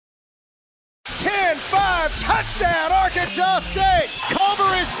drive, touchdown, Arkansas State.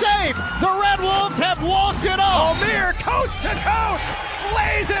 Culver is safe. The Red Wolves have walked it off. O'Meara, coast to coast,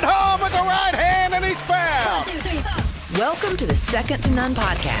 lays it home with the right hand, and he's fouled. 1, 2, 3, 4. Welcome to the Second to None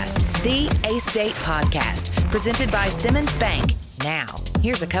podcast, the A-State podcast, presented by Simmons Bank. Now,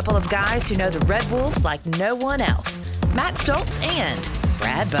 here's a couple of guys who know the Red Wolves like no one else, Matt Stoltz and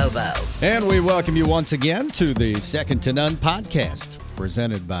Brad Bobo. And we welcome you once again to the Second to None podcast,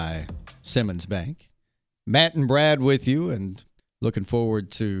 presented by Simmons Bank. Matt and Brad with you, and looking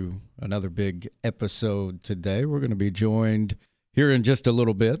forward to another big episode today. We're going to be joined here in just a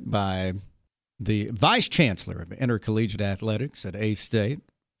little bit by the Vice Chancellor of Intercollegiate Athletics at A-State.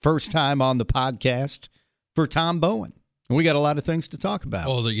 First time on the podcast for Tom Bowen. And we got a lot of things to talk about.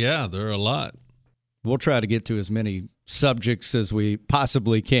 Oh, yeah, there are a lot. We'll try to get to as many subjects as we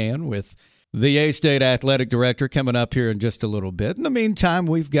possibly can with the A-State Athletic Director coming up here in just a little bit. In the meantime,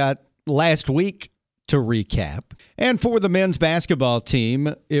 we've got last week to recap. And for the men's basketball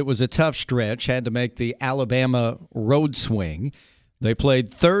team, it was a tough stretch, had to make the Alabama road swing. They played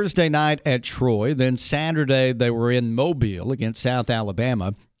Thursday night at Troy. Then Saturday, they were in Mobile against South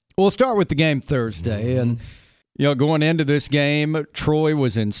Alabama. We'll start with the game Thursday. And, you know, going into this game, Troy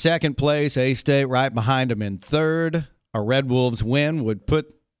was in second place, A-State right behind them in third. A Red Wolves win would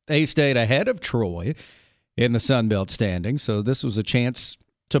put A-State ahead of Troy in the Sun Belt standings. So this was a chance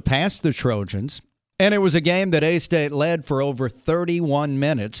to pass the Trojans. And it was a game that A-State led for over 31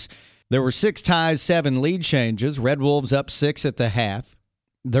 minutes. There were 6 ties, 7 lead changes. Red Wolves up 6 at the half.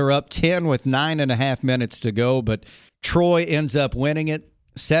 They're up 10 with 9.5 minutes to go, but Troy ends up winning it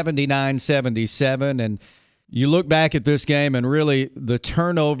 79-77. And you look back at this game, and really the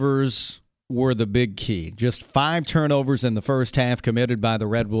turnovers were the big key. Just 5 turnovers in the first half committed by the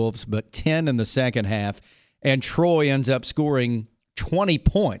Red Wolves, but 10 in the second half. And Troy ends up scoring 20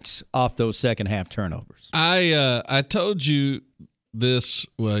 points off those second half turnovers. I told you this,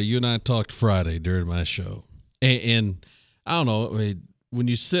 well, you and I talked Friday during my show. And I don't know, I mean, when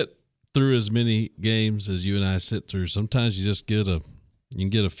you sit through as many games as you and I sit through, sometimes you just you can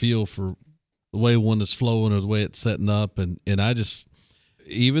get a feel for the way one is flowing or the way it's setting up. And I just,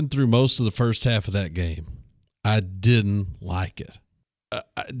 even through most of the first half of that game, I didn't like it.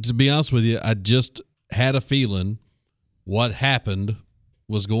 To be honest with you, I just had a feeling what happened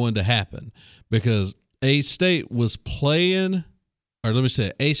was going to happen because A-State was playing, or let me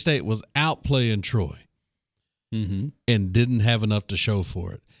say, A-State was outplaying Troy and didn't have enough to show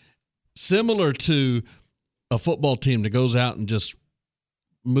for it. Similar to a football team that goes out and just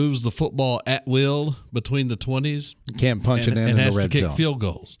moves the football at will between the 20s. Can't punch it in and the red has to kick zone. Field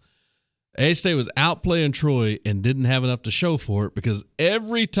goals. A-State was outplaying Troy and didn't have enough to show for it because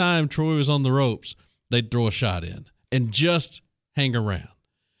every time Troy was on the ropes, they'd throw a shot in and just hang around.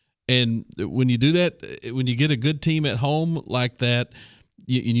 And when you do that, when you get a good team at home like that,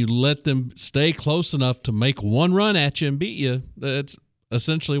 you let them stay close enough to make one run at you and beat you, that's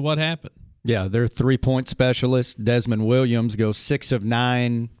essentially what happened. Yeah, their 3-point specialist, Desmond Williams, goes 6 of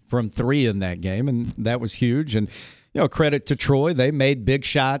 9 from 3 in that game, and that was huge. And, you know, credit to Troy. They made big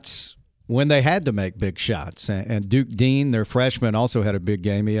shots when they had to make big shots. And Duke Dean, their freshman, also had a big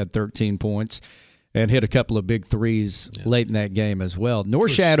game. He had 13 points. And hit a couple of big threes late in that game as well.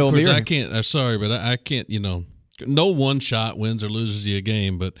 Norshad O'Meara. I can't. I'm sorry, but I can't. You know, no one shot wins or loses you a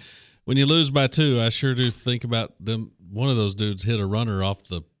game. But when you lose by 2, I sure do think about them. One of those dudes hit a runner off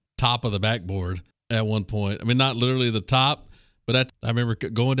the top of the backboard at one point. I mean, not literally the top, but I remember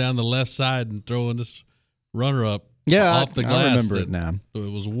going down the left side and throwing this runner up off the glass. I remember it now.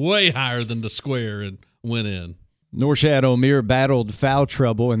 It was way higher than the square and went in. Norshad O'Meara battled foul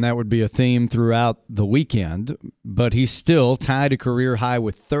trouble, and that would be a theme throughout the weekend. But he still tied a career high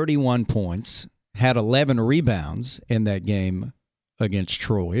with 31 points, had 11 rebounds in that game against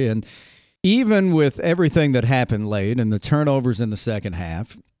Troy. And even with everything that happened late and the turnovers in the second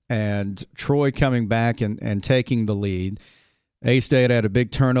half and Troy coming back and taking the lead, A-State had a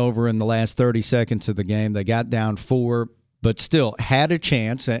big turnover in the last 30 seconds of the game. They got down 4, but still had a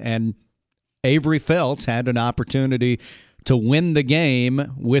chance, and Avery Felts had an opportunity to win the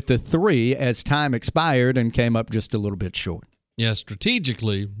game with a 3 as time expired and came up just a little bit short. Yeah,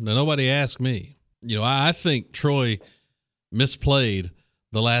 strategically, now nobody asked me. You know, I think Troy misplayed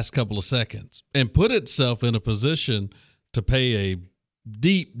the last couple of seconds and put itself in a position to pay a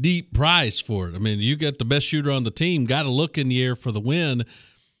deep, deep price for it. I mean, you got the best shooter on the team, got to look in the air for the win.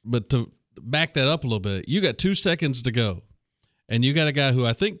 But to back that up a little bit, you got 2 seconds to go. And you got a guy who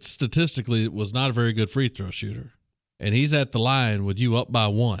I think statistically was not a very good free throw shooter. And he's at the line with you up by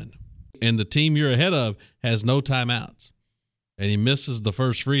 1. And the team you're ahead of has no timeouts. And he misses the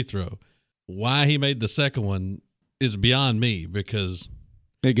first free throw. why he made the second one is beyond me, because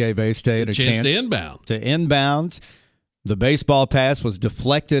it gave A-State a chance to inbound. To inbound. The baseball pass was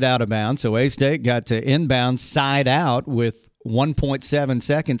deflected out of bounds, so A-State got to inbound side out with 1.7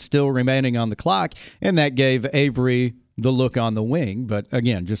 seconds still remaining on the clock, and that gave Avery the look on the wing. But,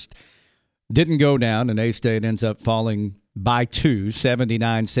 again, just didn't go down, and A-State ends up falling by 2,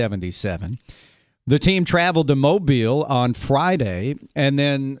 79-77. The team traveled to Mobile on Friday, and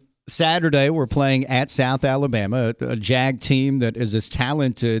then Saturday we're playing at South Alabama, a Jag team that is as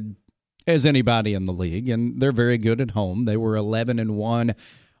talented as anybody in the league, and they're very good at home. They were 11-1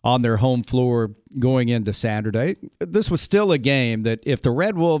 on their home floor going into Saturday. This was still a game that if the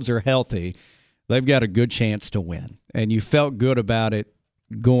Red Wolves are healthy, they've got a good chance to win. And you felt good about it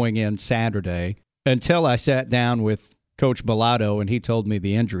going in Saturday until I sat down with Coach Bellotto and he told me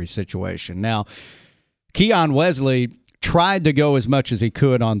the injury situation. Now, Keon Wesley tried to go as much as he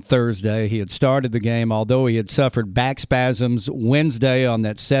could on Thursday. He had started the game, although he had suffered back spasms Wednesday on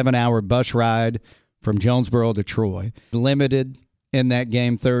that 7-hour bus ride from Jonesboro to Troy. Limited in that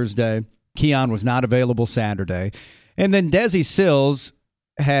game Thursday. Keon was not available Saturday. And then Desi Sills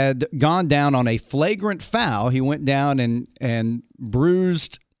had gone down on a flagrant foul. He went down and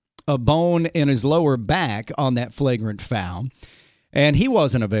bruised a bone in his lower back on that flagrant foul. And he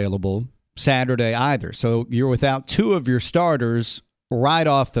wasn't available Saturday either. So you're without two of your starters right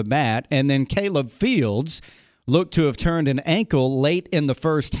off the bat. And then Caleb Fields looked to have turned an ankle late in the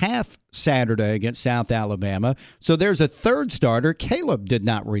first half Saturday against South Alabama. So there's a third starter. Caleb did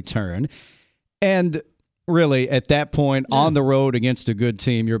not return. And really, at that point, on the road against a good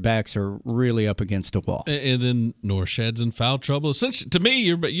team, your backs are really up against a wall. And then Norshad's in foul trouble. Essentially, to me,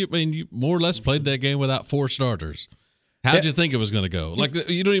 you more or less played that game without four starters. How'd you think it was going to go? Like,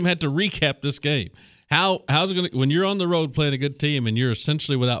 you don't even have to recap this game. How's it going to, when you're on the road playing a good team and you're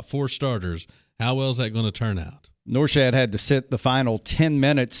essentially without four starters, how well is that going to turn out? Norshad had to sit the final 10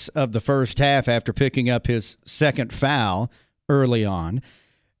 minutes of the first half after picking up his second foul early on.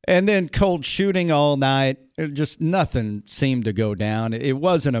 And then cold shooting all night. Just nothing seemed to go down. It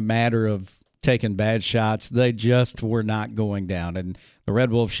wasn't a matter of taking bad shots. They just were not going down. And the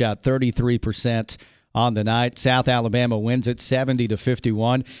Red Wolves shot 33% on the night. South Alabama wins it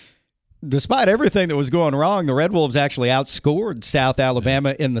 70-51. Despite everything that was going wrong, the Red Wolves actually outscored South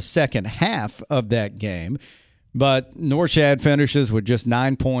Alabama in the second half of that game. But Norshad finishes with just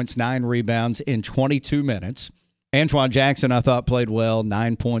 9 points, 9 rebounds in 22 minutes. Antoine Jackson, I thought, played well,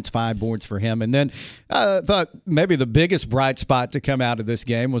 9 points, 5 boards for him. And then I thought maybe the biggest bright spot to come out of this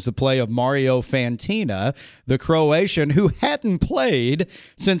game was the play of Mario Fantina, the Croatian, who hadn't played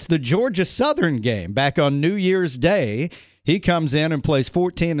since the Georgia Southern game back on New Year's Day. He comes in and plays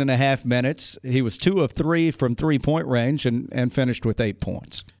 14 and a half minutes. He was 2 of 3 from three-point range and finished with 8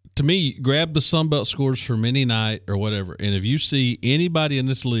 points. To me, grab the Sunbelt scores from any night or whatever, and if you see anybody in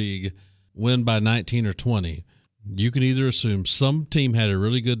this league win by 19 or 20, you can either assume some team had a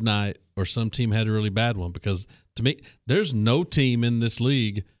really good night or some team had a really bad one, because to me, there's no team in this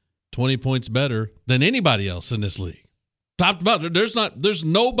league 20 points better than anybody else in this league. Top to bottom, there's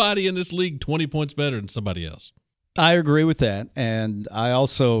nobody in this league 20 points better than somebody else. I agree with that, and I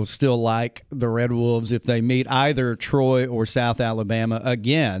also still like the Red Wolves if they meet either Troy or South Alabama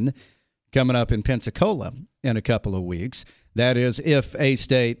again coming up in Pensacola in a couple of weeks. That is, if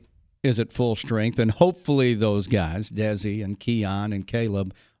A-State is at full strength, and hopefully those guys, Desi and Keon and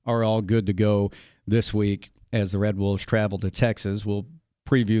Caleb, are all good to go this week as the Red Wolves travel to Texas. We'll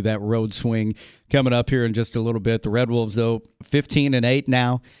preview that road swing coming up here in just a little bit. The Red Wolves, though, 15-8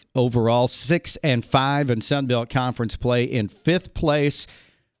 now overall, 6-5 in Sun Belt Conference play, in 5th place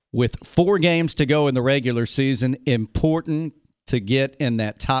with 4 games to go in the regular season. Important to get in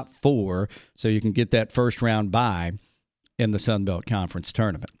that top 4 so you can get that first round bye in the Sun Belt Conference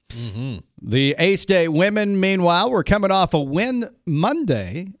tournament. Mm-hmm. The A-State women, meanwhile, were coming off a win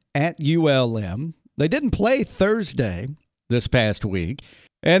Monday at ULM. They didn't play Thursday this past week.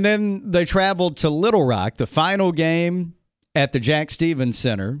 And then they traveled to Little Rock, the final game at the Jack Stevens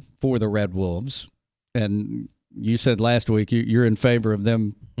Center for the Red Wolves. And you said last week you're in favor of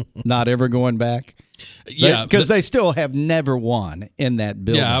them not ever going back. Yeah. Because they still have never won in that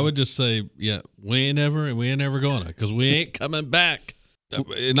building. Yeah, I would just say, we ain't never going to, because we ain't coming back.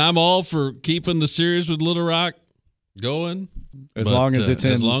 And I'm all for keeping the series with Little Rock going. As long as it's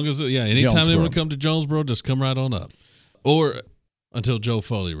in anytime they want to come to Jonesboro, just come right on up. Or until Joe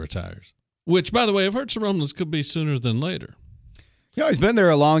Foley retires. Which, by the way, I've heard some rumblings could be sooner than later. He's been there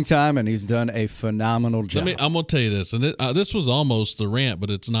a long time, and he's done a phenomenal job. I'm going to tell you this, and this was almost a rant,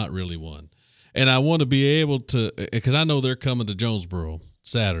 but it's not really one. And I want to be able to, because I know they're coming to Jonesboro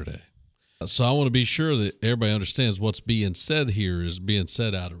Saturday. So I want to be sure that everybody understands what's being said here is being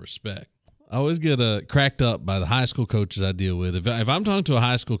said out of respect. I always get cracked up by the high school coaches I deal with. If I'm talking to a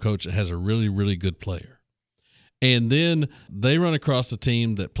high school coach that has a really, really good player, and then they run across a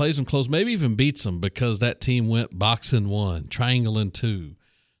team that plays them close, maybe even beats them because that team went box in one, triangle in two,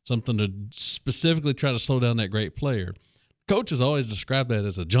 something to specifically try to slow down that great player. Coaches always describe that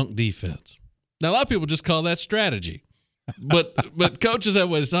as a junk defense. Now, a lot of people just call that strategy. But coaches that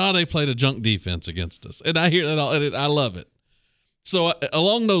way say, they played a junk defense against us. And I hear that all, and I love it. So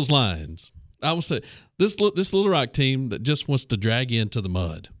along those lines, I will say this Little Rock team that just wants to drag you into the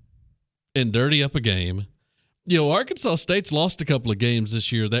mud and dirty up a game. Arkansas State's lost a couple of games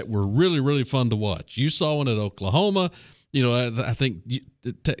this year that were really, really fun to watch. You saw one at Oklahoma. I think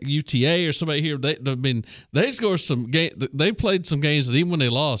UTA or somebody here, they scored some game. They played some games that even when they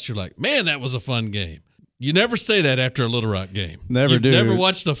lost, you're like, man, that was a fun game. You never say that after a Little Rock game. You've never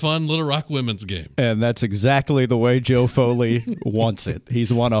watched a fun Little Rock women's game. And that's exactly the way Joe Foley wants it.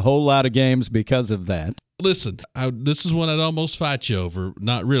 He's won a whole lot of games because of that. Listen, this is one I'd almost fight you over.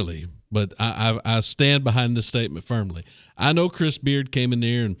 Not really, but I stand behind this statement firmly. I know Chris Beard came in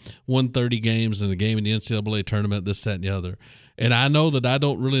there and won 30 games in the game in the NCAA tournament, this, that, and the other. And I know that I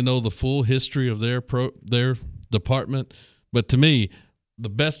don't really know the full history of their department, but to me, the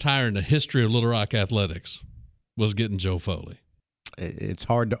best hire in the history of Little Rock athletics was getting Joe Foley. It's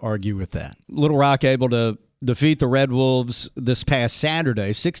hard to argue with that. Little Rock able to defeat the Red Wolves this past Saturday,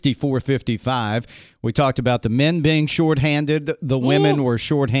 64-55. We talked about the men being shorthanded. The women were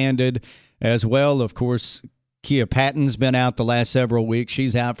shorthanded as well. Of course, Kia Patton's been out the last several weeks.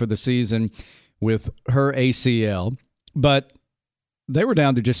 She's out for the season with her ACL. But they were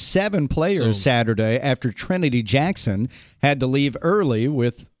down to just 7 players Saturday after Trinity Jackson had to leave early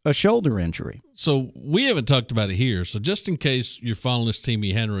with a shoulder injury. So we haven't talked about it here. So just in case you're following this team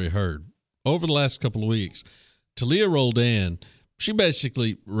you hadn't really heard, over the last couple of weeks, Talia Roldan, she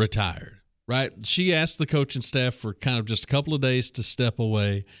basically retired, right? She asked the coaching staff for kind of just a couple of days to step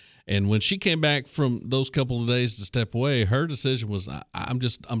away. And when she came back from those couple of days to step away, her decision was, I'm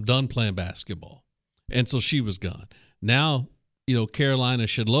done playing basketball. And so she was gone. Now, Carolina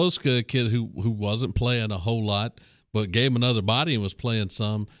Shedlowska, a kid who wasn't playing a whole lot, but gave him another body and was playing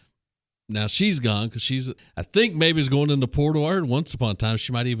some. Now she's gone because I think maybe is going into portal. I heard once upon a time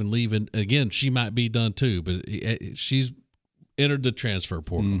she might even leave, and again, she might be done too, but she's entered the transfer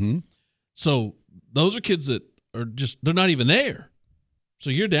portal. Mm-hmm. So those are kids that are they're not even there. So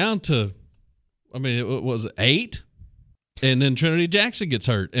you're down to, it was 8, and then Trinity Jackson gets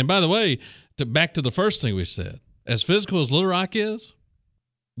hurt. And by the way, back to the first thing we said, as physical as Little Rock is,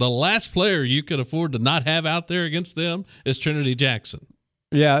 the last player you could afford to not have out there against them is Trinity Jackson.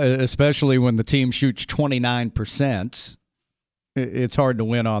 Yeah, especially when the team shoots 29%. It's hard to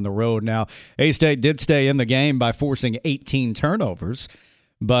win on the road. Now, A-State did stay in the game by forcing 18 turnovers,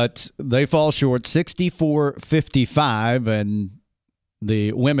 but they fall short 64-55, and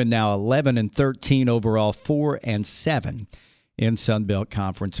the women now 11-13 overall, 4-7 in Sun Belt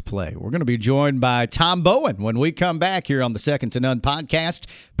Conference play. We're going to be joined by Tom Bowen when we come back here on the Second to None podcast,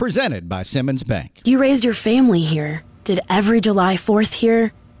 presented by Simmons Bank. You raised your family here. Did every July 4th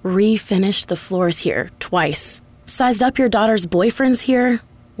here. Refinished the floors here twice. Sized up your daughter's boyfriends here.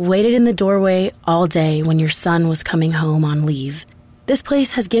 Waited in the doorway all day when your son was coming home on leave. This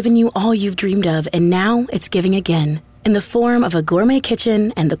place has given you all you've dreamed of, and now it's giving again in the form of a gourmet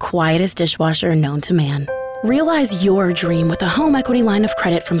kitchen and the quietest dishwasher known to man. Realize your dream with a home equity line of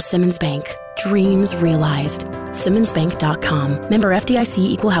credit from Simmons Bank. Dreams realized. SimmonsBank.com. Member FDIC,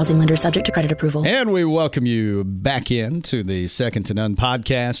 equal housing lender, subject to credit approval. And we welcome you back into the Second to None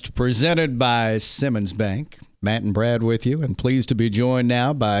podcast presented by Simmons Bank. Matt and Brad with you, and pleased to be joined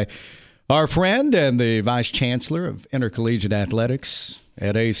now by our friend and the Vice Chancellor of Intercollegiate Athletics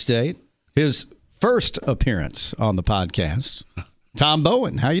at A-State. His first appearance on the podcast, Tom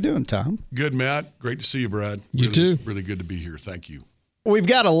Bowen. How you doing, Tom? Good, Matt. Great to see you, Brad. You too. Really good to be here. Thank you. We've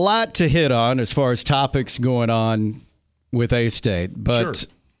got a lot to hit on as far as topics going on with A-State, but sure.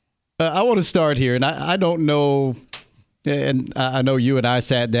 I want to start here, and I don't know, and I know you and I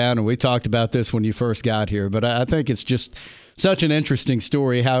sat down and we talked about this when you first got here, but I think it's just such an interesting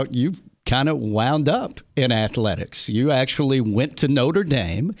story how you've kind of wound up in athletics. You actually went to Notre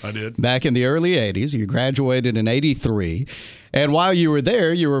Dame. I did. Back in the early 80s. You graduated in 83. And while you were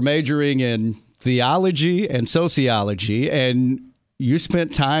there, you were majoring in theology and sociology, and you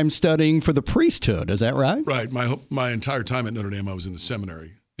spent time studying for the priesthood. Is that right? Right. My entire time at Notre Dame, I was in the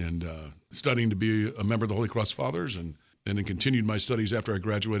seminary and studying to be a member of the Holy Cross Fathers, and then continued my studies after I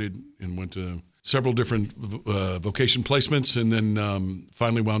graduated and went to several different vocation placements, and then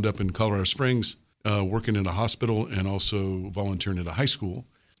finally wound up in Colorado Springs working in a hospital and also volunteering at a high school.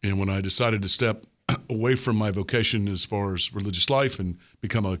 And when I decided to step away from my vocation as far as religious life and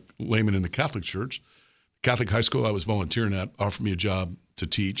become a layman in the Catholic Church, Catholic high school I was volunteering at offered me a job to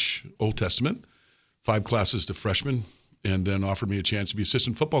teach Old Testament, 5 classes to freshmen, and then offered me a chance to be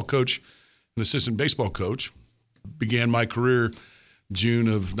assistant football coach and assistant baseball coach. Began my career June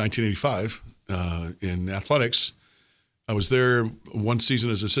of 1985 in athletics. I was there one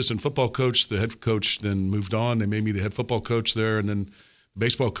season as assistant football coach. The head coach then moved on. They made me the head football coach there, and then the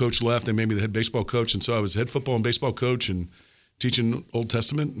baseball coach left. They made me the head baseball coach, and so I was head football and baseball coach and teaching Old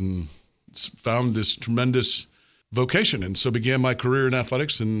Testament, and found this tremendous vocation. And so began my career in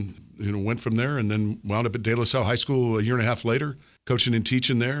athletics, and went from there, and then wound up at De La Salle High School a year and a half later, coaching and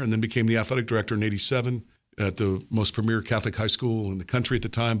teaching there, and then became the athletic director in '87 at the most premier Catholic high school in the country at the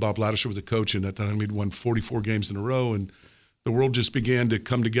time. Bob Ladisher was the coach, and at that time he'd won 44 games in a row, and the world just began to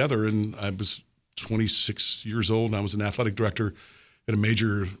come together. And I was 26 years old, and I was an athletic director at a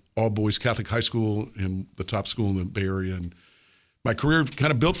major all-boys Catholic high school in the top school in the Bay Area. And my career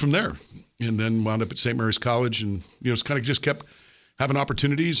kind of built from there, and then wound up at St. Mary's College, and it's kind of just kept having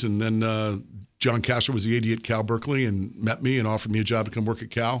opportunities. And then John Chancellor was the AD at Cal Berkeley and met me and offered me a job to come work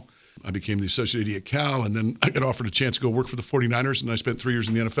at Cal. I became the associate AD at Cal, and then I got offered a chance to go work for the 49ers, and I spent 3 years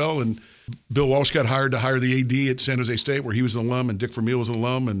in the NFL. And Bill Walsh got hired to hire the AD at San Jose State, where he was an alum, and Dick Vermeil was an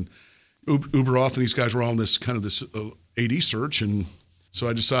alum, and Uber Roth and these guys were all on this AD search. And so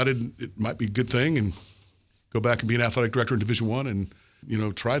I decided it might be a good thing and go back and be an athletic director in Division I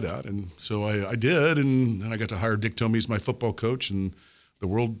and, try that. And so I did, and then I got to hire Dick Tomey as my football coach, and the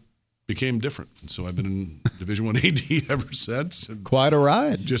world became different. And so I've been in Division I AD ever since. And quite a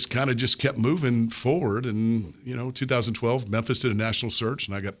ride. Just kept moving forward. And, 2012, Memphis did a national search,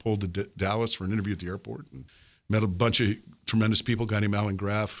 and I got pulled to Dallas for an interview at the airport and met a bunch of tremendous people. A guy named Alan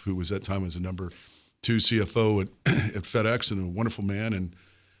Graff, who was at that time was the number 2 CFO at FedEx and a wonderful man, and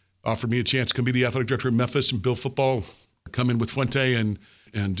offered me a chance to come be the athletic director in Memphis and build football, come in with Fuente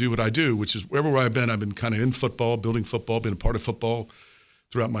and do what I do, which is wherever I've been kind of in football, building football, been a part of football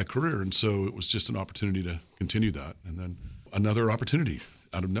throughout my career. And so it was just an opportunity to continue that. And then another opportunity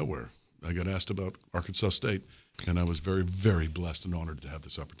out of nowhere. I got asked about Arkansas State, and I was very, very blessed and honored to have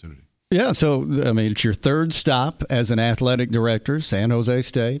this opportunity. Yeah, so, it's your third stop as an athletic director, San Jose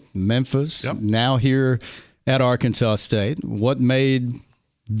State, Memphis, Yep. Now here at Arkansas State. What made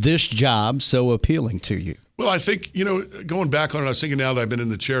this job so appealing to you? Well, I think, going back on it, I was thinking now that I've been in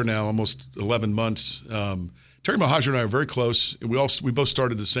the chair now almost 11 months. Terry Mohajir and I are very close. We both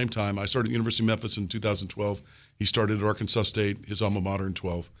started at the same time. I started at the University of Memphis in 2012. He started at Arkansas State, his alma mater, in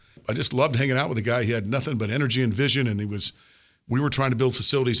 12. I just loved hanging out with a guy. He had nothing but energy and vision, and we were trying to build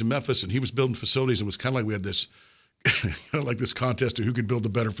facilities in Memphis, and he was building facilities, and it was kind of like we had this this contest of who could build the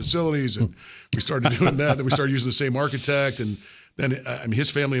better facilities, and we started doing that. Then we started using the same architect, and then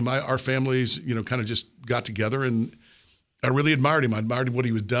his family and our families, kind of just got together, and I really admired him. I admired what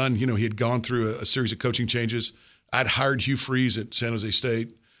he had done. He had gone through a series of coaching changes. I'd hired Hugh Freeze at San Jose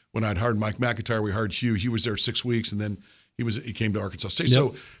State. When I'd hired Mike McIntyre, we hired Hugh. He was there 6 weeks, and then he came to Arkansas State. Yep.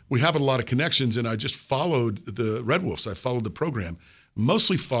 So we have a lot of connections, and I just followed the Red Wolves. I followed the program.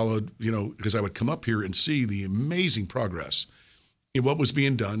 Mostly followed, because I would come up here and see the amazing progress in what was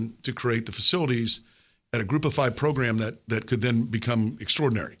being done to create the facilities at a Group of 5 program that could then become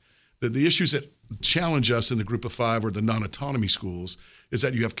extraordinary. The issues that challenge us in the Group of 5 or the non-autonomy schools is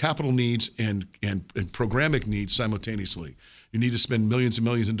that you have capital needs and programmatic needs simultaneously. You need to spend millions and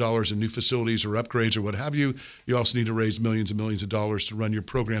millions of dollars in new facilities or upgrades or what have you. You also need to raise millions and millions of dollars to run your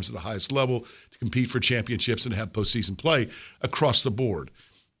programs at the highest level, to compete for championships and have postseason play across the board.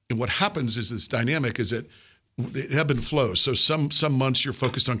 And what happens is this dynamic is that it ebb and flows. So some months you're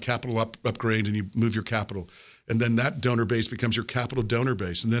focused on capital upgrade and you move your capital. And then that donor base becomes your capital donor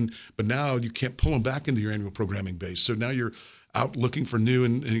base. But now you can't pull them back into your annual programming base. So now you're out looking for new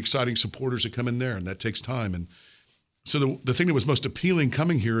and exciting supporters to come in there, and that takes time. And so the thing that was most appealing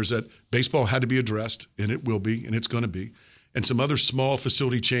coming here is that baseball had to be addressed, and it will be, and it's going to be. And some other small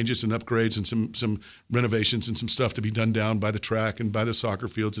facility changes and upgrades and some renovations and some stuff to be done down by the track and by the soccer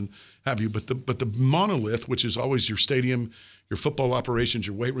fields and have you. But the monolith, which is always your stadium, your football operations,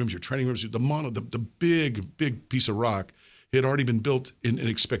 your weight rooms, your training rooms, the big piece of rock, had already been built in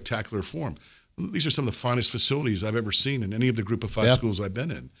a spectacular form. These are some of the finest facilities I've ever seen in any of the Group of 5 schools I've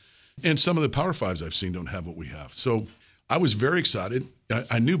been in. And some of the Power 5s I've seen don't have what we have. So I was very excited.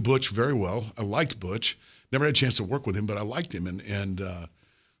 I knew Butch very well. I liked Butch. Never had a chance to work with him, but I liked him and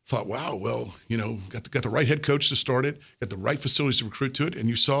thought, wow, well, got the right head coach to start it, got the right facilities to recruit to it, and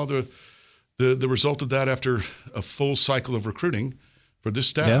you saw the the result of that after a full cycle of recruiting for this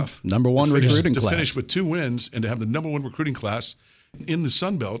staff. Number one recruiting class. To finish with 2 wins and to have the number one recruiting class in the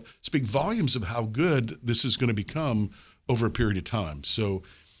Sun Belt speak volumes of how good this is going to become over a period of time. So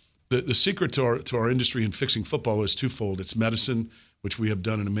the secret to our industry in fixing football is twofold. It's medicine, which we have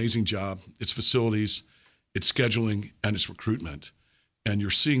done an amazing job. It's facilities, it's scheduling, and it's recruitment. And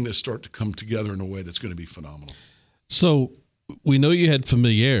you're seeing this start to come together in a way that's going to be phenomenal. So we know you had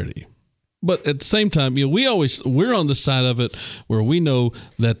familiarity, but at the same time, we're on the side of it where we know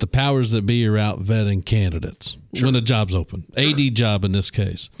that the powers that be are out vetting candidates when a job's open, AD job in this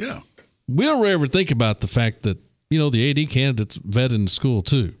case. Yeah. We don't ever think about the fact that, the AD candidates vet in the school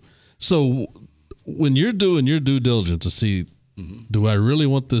too. So when you're doing your due diligence to see, do I really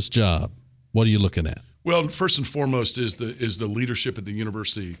want this job? What are you looking at? Well, first and foremost is the leadership at the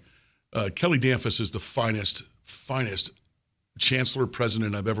university. Kelly Danfus is the finest chancellor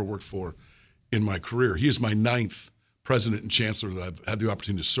president I've ever worked for in my career. He is my 9th president and chancellor that I've had the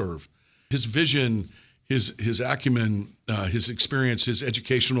opportunity to serve. His vision, his acumen, his experience, his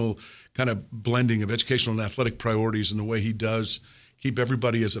educational kind of blending of educational and athletic priorities and the way he does keep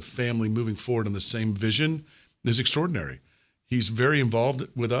everybody as a family moving forward on the same vision is extraordinary. He's very involved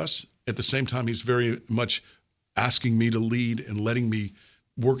with us. At the same time, he's very much asking me to lead and letting me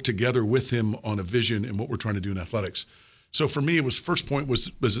work together with him on a vision and what we're trying to do in athletics. So for me, first point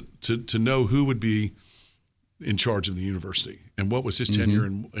was to know who would be in charge of the university and what was his tenure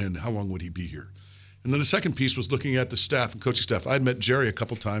and how long would he be here. And then the second piece was looking at the staff and coaching staff. I had met Jerry a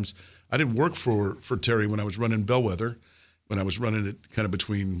couple times. I didn't work for Terry when I was running Bellwether, when I was running it kind of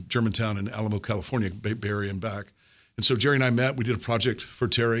between Germantown and Alamo, California, Bay Area and back. And so Jerry and I met. We did a project for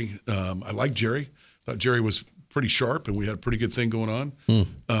Terry. I liked Jerry. Thought Jerry was pretty sharp, and we had a pretty good thing going on.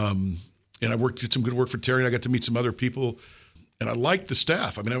 And I did some good work for Terry, and I got to meet some other people. And I liked the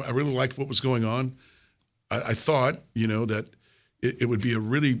staff. I mean, I really liked what was going on. I thought, that it would be a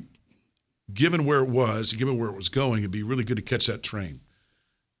really, given where it was going, it'd be really good to catch that train.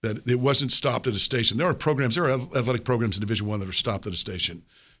 That it wasn't stopped at a station. There are athletic programs in Division I that are stopped at a station,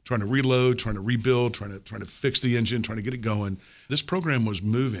 trying to reload, trying to rebuild, trying to fix the engine, trying to get it going. This program was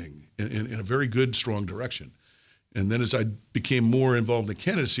moving in a very good, strong direction. And then as I became more involved in the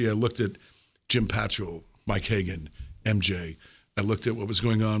candidacy, I looked at Jim Patchell, Mike Hagan, MJ. I looked at what was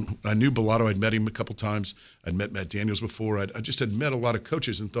going on. I knew Bellato. I'd met him a couple times. I'd met Matt Daniels before. I just had met a lot of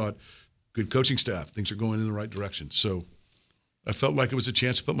coaches and thought, good coaching staff. Things are going in the right direction. So I felt like it was a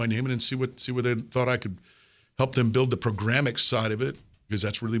chance to put my name in and see where they thought I could help them build the programmatic side of it, because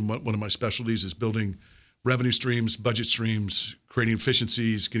that's really one of my specialties, is building revenue streams, budget streams, creating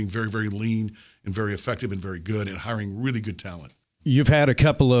efficiencies, getting very, very lean and very effective and very good, and hiring really good talent. You've had a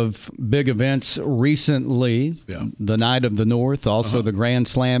couple of big events recently, the Night of the North, also the Grand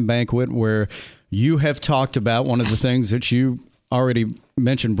Slam banquet, where you have talked about one of the things that you already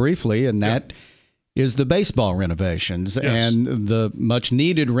mentioned briefly, and that is the baseball renovations. Yes. And the much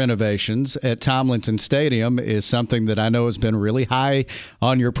needed renovations at Tomlinson Stadium is something that I know has been really high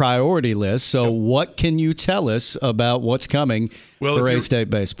on your priority list. So what can you tell us about what's coming for A-State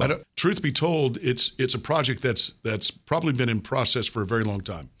baseball? Truth be told, it's a project that's probably been in process for a very long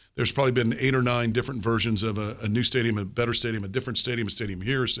time. There's probably been 8 or 9 different versions of a new stadium, a better stadium, a different stadium, a stadium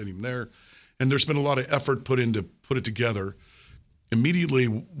here, a stadium there. And there's been a lot of effort put in to put it together. Immediately,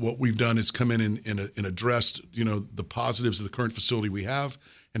 what we've done is come in and addressed, the positives of the current facility we have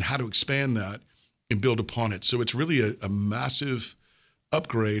and how to expand that and build upon it. So it's really a massive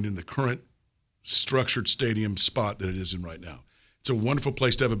upgrade in the current structured stadium spot that it is in right now. It's a wonderful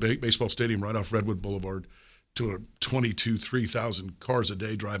place to have a baseball stadium right off Redwood Boulevard to a 3,000 cars a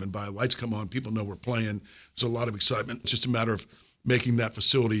day driving by. Lights come on, people know we're playing. There's a lot of excitement. It's just a matter of making that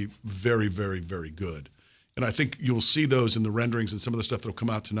facility very, very, very good. And I think you'll see those in the renderings and some of the stuff that will come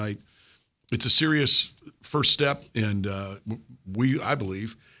out tonight. It's a serious first step, and I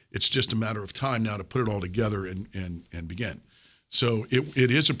believe it's just a matter of time now to put it all together and begin. So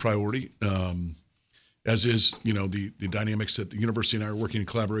it is a priority, as is the dynamics that the university and I are working in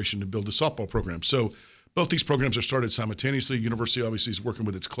collaboration to build the softball program. So both these programs are started simultaneously. University obviously is working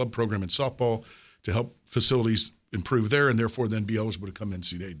with its club program in softball to help facilities improve there and therefore then be eligible to come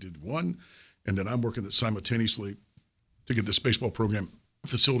NCAA Division I. And then I'm working simultaneously to get this baseball program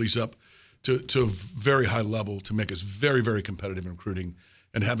facilities up to a very high level to make us very, very competitive in recruiting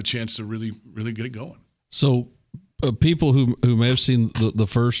and have a chance to really, really get it going. So people who may have seen the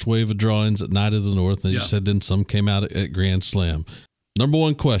first wave of drawings at Night of the North, and you said then some came out at Grand Slam. Number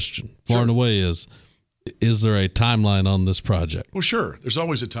one question, far and away, is there a timeline on this project? Well, sure. There's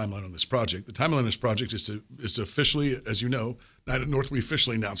always a timeline on this project. The timeline on this project is to officially, as you know, Night of the North, we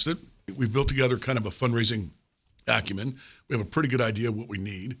officially announced it. We've built together kind of a fundraising acumen. We have a pretty good idea of what we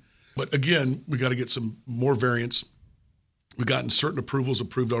need. But again, we got to get some more variants. We've gotten certain approvals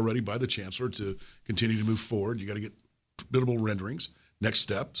approved already by the Chancellor to continue to move forward. You got to get biddable renderings, next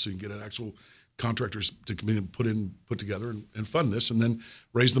step, so you can get an actual contractors to come in and put together and fund this, and then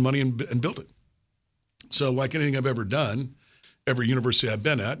raise the money and build it. So like anything I've ever done, every university I've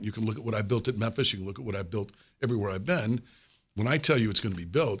been at, you can look at what I built at Memphis, you can look at what I built everywhere I've been. When I tell you it's going to be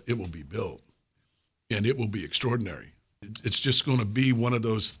built, it will be built, and it will be extraordinary. It's just going to be one of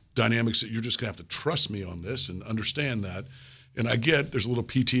those dynamics that you're just going to have to trust me on this and understand that. And I get there's a little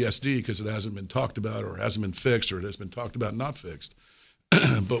PTSD because it hasn't been talked about or hasn't been fixed or it has been talked about and not fixed.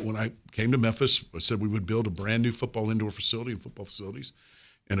 But when I came to Memphis, I said we would build a brand new football indoor facility and football facilities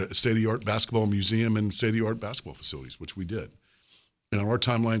and a state-of-the-art basketball museum and state-of-the-art basketball facilities, which we did. And our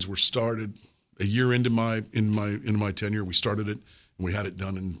timelines were started a year into my tenure. We started it and we had it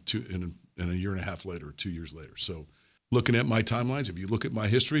done in a year and a half later, 2 years later. So looking at my timelines, if you look at my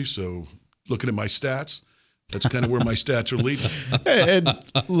history, so looking at my stats, that's kind of where my stats are leading. And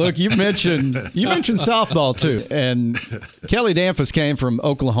look, you mentioned softball too, and Kelly Danfus came from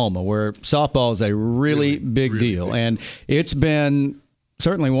Oklahoma, where softball is a really big deal, and it's been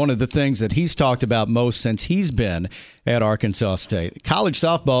certainly one of the things that he's talked about most since he's been at Arkansas State. College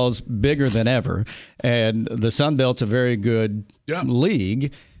softball is bigger than ever, and the Sun Belt's a very good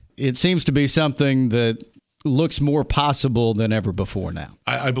league. It seems to be something that looks more possible than ever before now.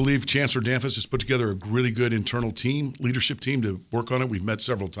 I believe Chancellor Danfus has put together a really good internal team, leadership team to work on it. We've met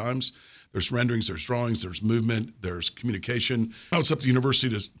several times. There's renderings, there's drawings, there's movement, there's communication. Now it's up to the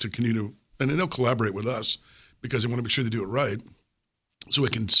university to continue to, and they'll collaborate with us because they want to make sure they do it right so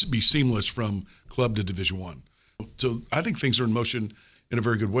it can be seamless from club to Division I. So I think things are in motion in a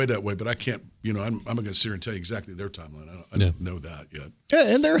very good way that way, but I can't, I'm not going to sit here and tell you exactly their timeline. I don't know that yet.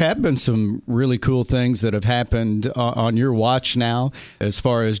 Yeah, and there have been some really cool things that have happened on your watch now as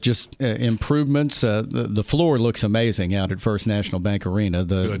far as just improvements. The floor looks amazing out at First National Bank Arena,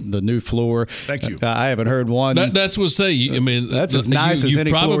 the new floor. Thank you. I haven't heard one. That's what that's as nice as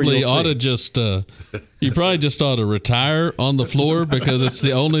any floor you'll see. You probably just ought to retire on the floor because it's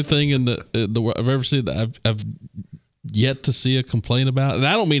the only thing in the world I've ever seen that I've yet to see a complaint about. And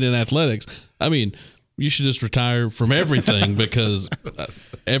I don't mean in athletics. I mean, you should just retire from everything because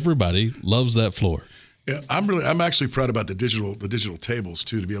everybody loves that floor. Yeah, I'm actually proud about the digital tables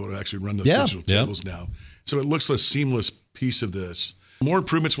too, to be able to actually run those digital tables now. So it looks like a seamless piece of this. More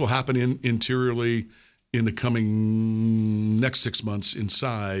improvements will happen interiorly in the coming next 6 months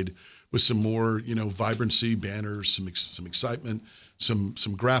inside with some more, vibrancy, banners, some excitement, some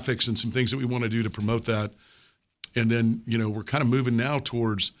graphics and some things that we want to do to promote that. And then, we're kind of moving now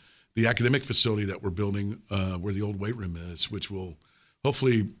towards the academic facility that we're building where the old weight room is, which will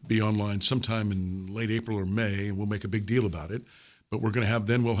hopefully be online sometime in late April or May, and we'll make a big deal about it. But we'll have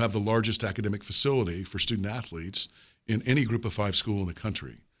the largest academic facility for student athletes in any group of 5 school in the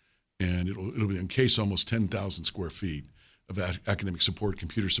country. And it'll be encase almost 10,000 square feet of academic support,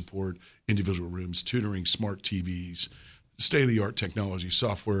 computer support, individual rooms, tutoring, smart TVs, state-of-the-art technology,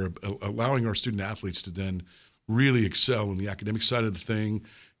 software, allowing our student athletes to then really excel in the academic side of the thing,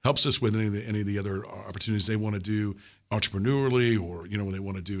 helps us with any of the other opportunities they want to do entrepreneurially or, what they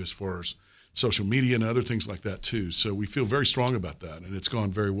want to do as far as social media and other things like that too. So we feel very strong about that, and it's gone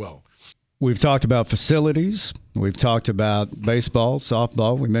very well. We've talked about facilities. We've talked about baseball,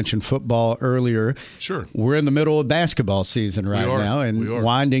 softball. We mentioned football earlier. Sure. We're in the middle of basketball season right now and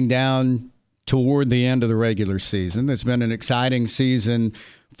winding down toward the end of the regular season. It's been an exciting season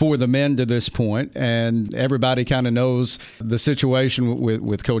for the men to this point, and everybody kind of knows the situation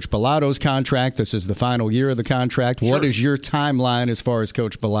with Coach Bellato's contract. This is the final year of the contract. Sure. What is your timeline as far as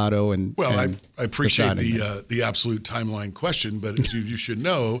Coach Bellato? I appreciate the absolute timeline question, but as you should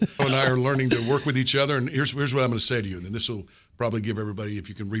know, Joe and I are learning to work with each other, and here's what I'm going to say to you, and then this will probably give everybody, if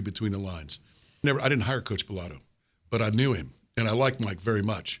you can read between the lines. I didn't hire Coach Bellato, but I knew him, and I like Mike very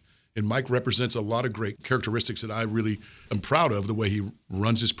much. And Mike represents a lot of great characteristics that I really am proud of, the way he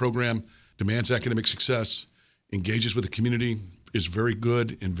runs his program, demands academic success, engages with the community, is very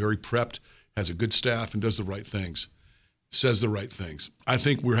good and very prepped, has a good staff, and does the right things, says the right things. I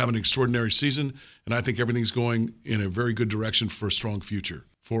think we're having an extraordinary season, and I think everything's going in a very good direction for a strong future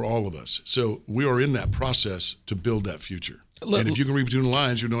for all of us. So we are in that process to build that future. And if you can read between the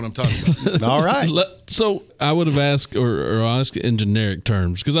lines, you know what I'm talking about. All right. So I would have asked or asked in generic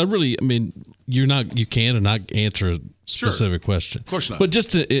terms because you can or not answer a specific question. Of course not. But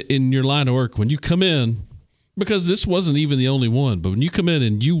just in your line of work, when you come in, because this wasn't even the only one, but when you come in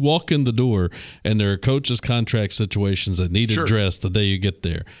and you walk in the door and there are coaches' contract situations that need addressed the day you get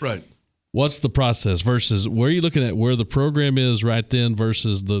there. Right. What's the process versus where are you looking at where the program is right then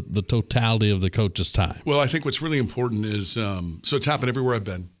versus the totality of the coach's time? Well, I think what's really important is so it's happened everywhere I've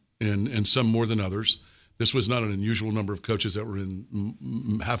been, and some more than others. This was not an unusual number of coaches that were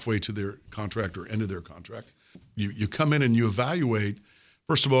in halfway to their contract or end of their contract. You come in and you evaluate.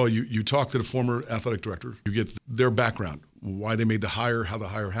 First of all, you talk to the former athletic director. You get their background, why they made the hire, how the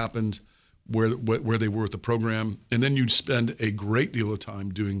hire happened, where they were with the program, and then you spend a great deal of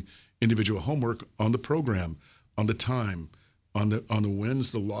time doing individual homework on the program, on the time, on the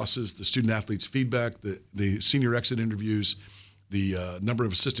wins, the losses, the student athletes' feedback, the senior exit interviews, the number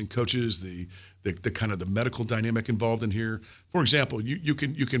of assistant coaches, the kind of the medical dynamic involved in here. For example, you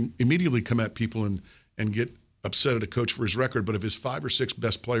can immediately come at people and get upset at a coach for his record, but if his 5 or 6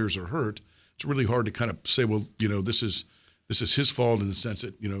 best players are hurt, it's really hard to kind of say, well, this is his fault in the sense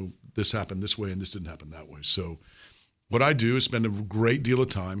that this happened this way and this didn't happen that way. So what I do is spend a great deal of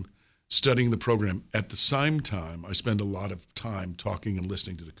time studying the program. At the same time, I spend a lot of time talking and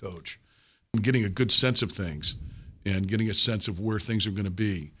listening to the coach and getting a good sense of things and getting a sense of where things are going to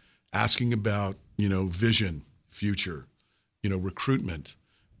be, asking about, vision, future, recruitment,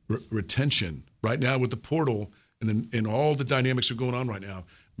 retention. Right now with the portal and all the dynamics that are going on right now,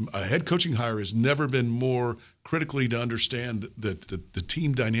 a head coaching hire has never been more critically to understand the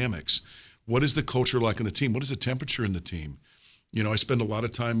team dynamics. What is the culture like in the team? What is the temperature in the team? I spend a lot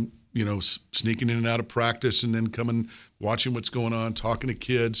of time, sneaking in and out of practice and then coming, watching what's going on, talking to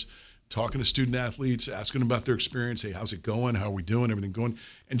kids, talking to student athletes, asking about their experience. Hey, how's it going? How are we doing? Everything going?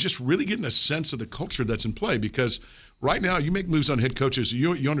 And just really getting a sense of the culture that's in play. Because right now, you make moves on head coaches,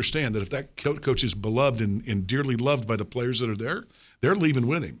 you understand that if that coach is beloved and dearly loved by the players that are there, they're leaving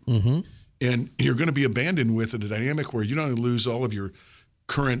with him. Mm-hmm. And you're going to be abandoned with a dynamic where you don't lose all of your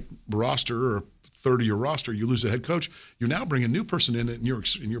current roster or third of your roster, you lose the head coach. You're now bringing a new person in and you're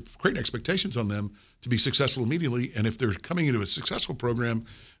creating expectations on them to be successful immediately. And if they're coming into a successful program,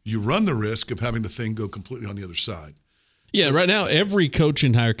 you run the risk of having the thing go completely on the other side. Yeah, so, right now every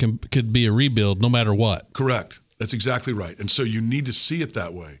coaching hire could be a rebuild no matter what. Correct. That's exactly right. And so you need to see it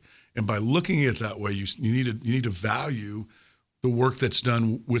that way. And by looking at it that way, you need to value the work that's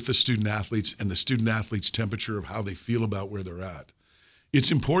done with the student athletes and the student athletes' temperature of how they feel about where they're at. It's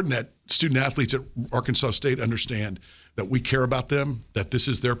important that student athletes at Arkansas State understand that we care about them, that this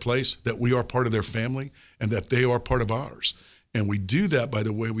is their place, that we are part of their family, and that they are part of ours. And we do that by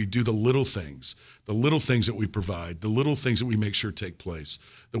the way we do the little things that we provide, the little things that we make sure take place,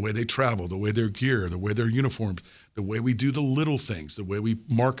 the way they travel, the way they're geared, the way they're uniformed, the way we do the little things, the way we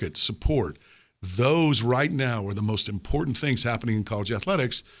market, support. Those right now are the most important things happening in college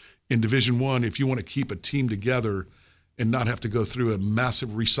athletics in Division I if you want to keep a team together and not have to go through a massive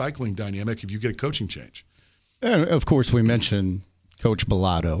recycling dynamic if you get a coaching change. And of course, we mentioned Coach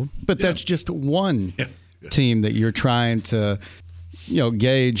Bellato, but that's just one team that you're trying to,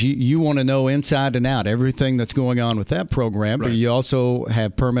 gauge. You want to know inside and out everything that's going on with that program, right. But you also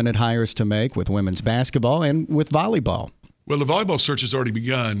have permanent hires to make with women's basketball and with volleyball. Well, the volleyball search has already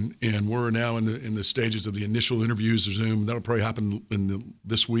begun, and we're now in the stages of the initial interviews. Zoom that'll probably happen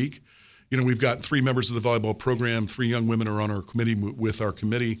this week. We've got 3 members of the volleyball program. 3 young women are on our committee with our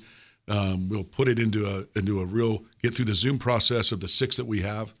committee. We'll put it into a real get through the Zoom process of the 6 that we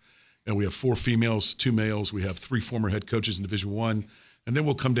have, and we have 4 females, 2 males. We have 3 former head coaches in Division I, and then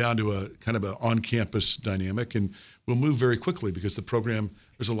we'll come down to a kind of an on-campus dynamic, and we'll move very quickly because the program.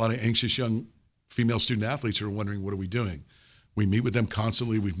 There's a lot of anxious young female student athletes who are wondering, what are we doing? We meet with them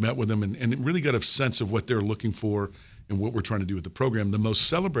constantly. We've met with them and really got a sense of what they're looking for and what we're trying to do with the program. The most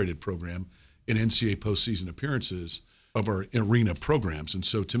celebrated program in NCAA postseason appearances of our arena programs. And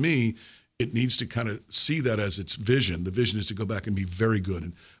so to me, it needs to kind of see that as its vision. The vision is to go back and be very good.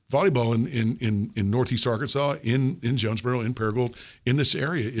 And volleyball in Northeast Arkansas, in Jonesboro, in Paragould, in this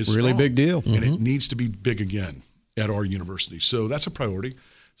area is really strong. Big deal. And it needs to be big again at our university. So that's a priority.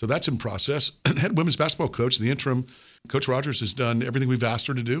 So that's in process. Head women's basketball coach, the interim, Coach Rogers has done everything we've asked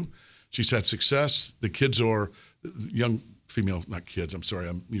her to do. She's had success. The kids are young female, not kids, I'm sorry.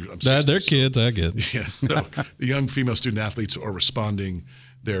 I'm 60, they're kids, I get. Yeah, so the young female student athletes are responding.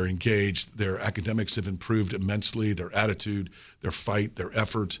 They're engaged. Their academics have improved immensely. Their attitude, their fight, their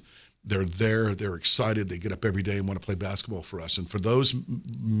effort. They're there. They're excited. They get up every day and want to play basketball for us. And for those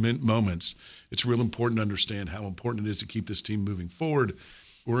moments, it's real important to understand how important it is to keep this team moving forward.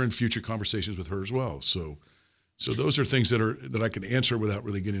 We're in future conversations with her as well. So those are things that I can answer without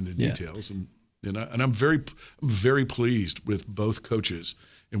really getting into details. And I'm very pleased with both coaches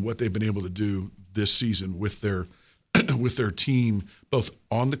and what they've been able to do this season with their team, both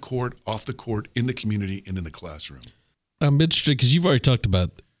on the court, off the court, in the community, and in the classroom. I'm interested because you've already talked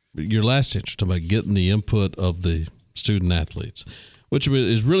about your last answer, talking about getting the input of the student athletes, which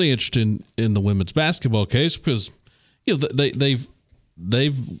is really interesting in the women's basketball case because they've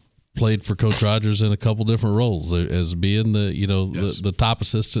played for Coach Rogers in a couple different roles as being the top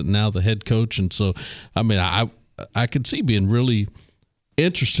assistant and now the head coach, and so I could see being really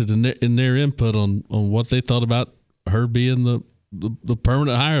interested in their input on what they thought about her being the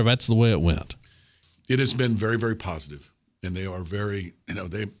permanent hire if that's the way it went. It has been very, very positive, and they are very,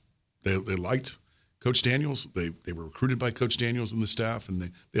 they liked Coach Daniels. They were recruited by Coach Daniels and the staff, and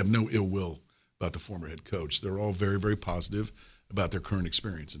they have no ill will about the former head coach. They're all very, very positive about their current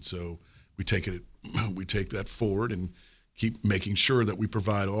experience, and so we take that forward and keep making sure that we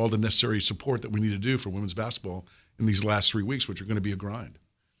provide all the necessary support that we need to do for women's basketball in these last 3 weeks, which are going to be a grind.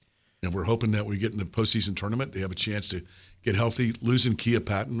 And we're hoping that we get in the postseason tournament. They have a chance to get healthy. Losing Kia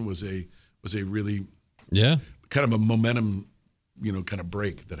Patton was a really kind of a momentum, kind of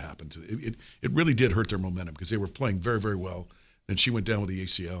break that happened. It really did hurt their momentum because they were playing very, very well. And she went down with the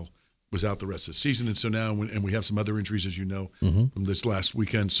ACL, was out the rest of the season. And so now, and we have some other injuries, as you know, from this last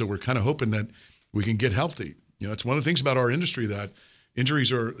weekend. So we're kind of hoping that we can get healthy. It's one of the things about our industry that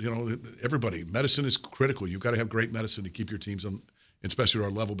injuries are, everybody. Medicine is critical. You've got to have great medicine to keep your teams on, especially at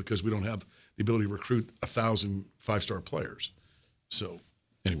our level, because we don't have the ability to recruit 1,000 five-star players. So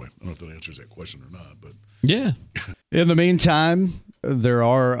anyway, I don't know if that answers that question or not, but yeah. In the meantime, there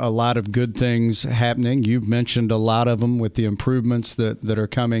are a lot of good things happening. You've mentioned a lot of them with the improvements that are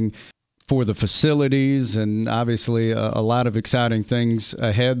coming for the facilities, and obviously a lot of exciting things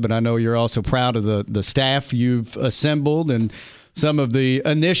ahead. But I know you're also proud of the staff you've assembled and some of the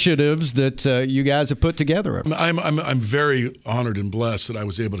initiatives that you guys have put together. I'm very honored and blessed that I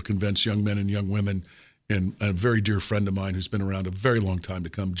was able to convince young men and young women, and a very dear friend of mine who's been around a very long time, to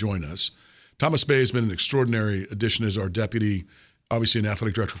come join us. Thomas Bay has been an extraordinary addition as our deputy, obviously an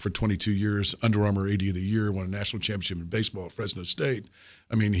athletic director for 22 years, Under Armour AD of the Year, won a national championship in baseball at Fresno State.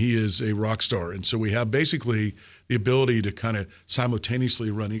 I mean, he is a rock star. And so we have basically the ability to kind of simultaneously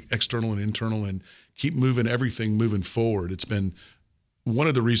run external and internal and keep everything moving forward. It's been one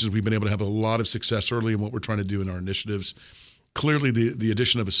of the reasons we've been able to have a lot of success early in what we're trying to do in our initiatives. Clearly, the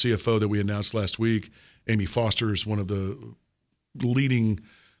addition of a CFO that we announced last week, Amy Foster, is one of the leading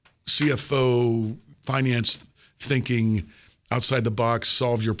CFO, finance thinking, outside the box,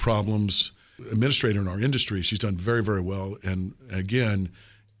 solve your problems administrator in our industry. She's done very, very well. And again,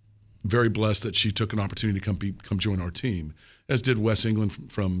 very blessed that she took an opportunity to come join our team, as did Wes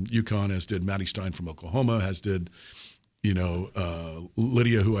England from UConn, as did Maddie Stein from Oklahoma, as did,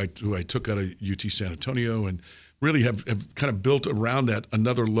 Lydia, who I took out of UT San Antonio, and really have kind of built around that.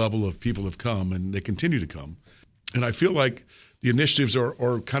 Another level of people have come, and they continue to come. And I feel like the initiatives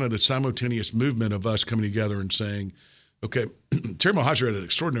are kind of the simultaneous movement of us coming together and saying, okay, Terry Mohajir had an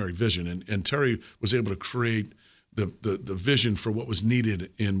extraordinary vision, and Terry was able to create the vision for what was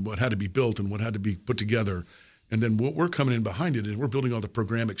needed and what had to be built and what had to be put together. And then what we're coming in behind it, and we're building all the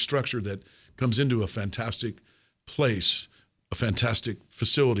programmatic structure that comes into a fantastic place, a fantastic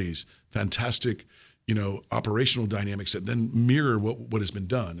facilities, fantastic, operational dynamics that then mirror what has been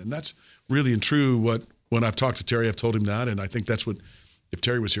done. And that's really and true when I've talked to Terry, I've told him that. And I think that's what, if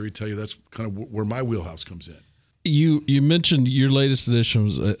Terry was here, he'd tell you that's kind of where my wheelhouse comes in. You mentioned your latest edition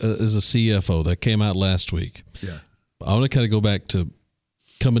is a CFO that came out last week. Yeah. I want to kind of go back to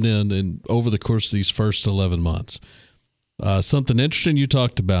coming in and over the course of these first 11 months. Something interesting you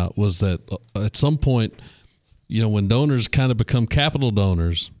talked about was that at some point, when donors kind of become capital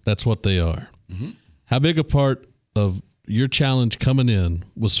donors, that's what they are. Mm-hmm. How big a part of your challenge coming in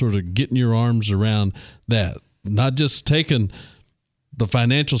was sort of getting your arms around that, not just taking the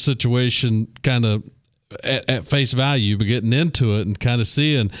financial situation kind of at face value, but getting into it and kind of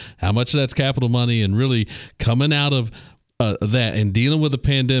seeing how much of that's capital money and really coming out of that and dealing with the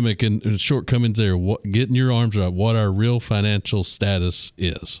pandemic and shortcomings there, getting your arms around what our real financial status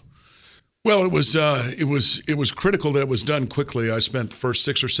is? Well, it was critical that it was done quickly. I spent the first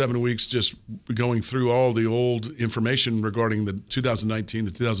 6 or 7 weeks just going through all the old information regarding the 2019,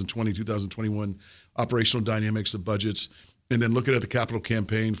 the 2020, 2021 operational dynamics, the budgets, and then looking at the capital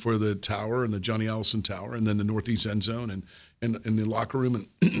campaign for the tower and the Johnny Allison Tower, and then the Northeast End Zone and the locker room,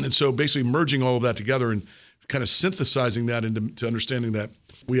 and so basically merging all of that together and kind of synthesizing that into understanding that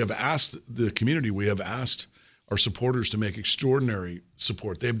we have asked the community, we have asked our supporters to make extraordinary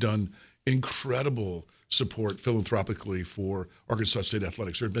support. They've done incredible support philanthropically for Arkansas State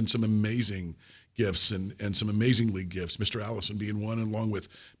Athletics. There have been some amazing gifts and some amazing league gifts, Mr. Allison being one, along with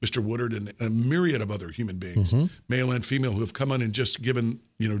Mr. Woodard and a myriad of other human beings, male and female, who have come on and just given,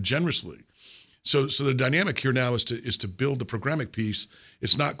 generously. So the dynamic here now is to build the programmatic piece.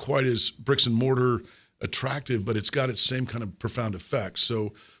 It's not quite as bricks and mortar attractive, but it's got its same kind of profound effects.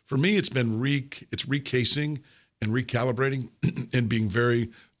 So for me, it's been recasing and recalibrating and being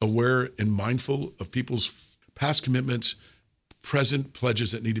very aware and mindful of people's past commitments, present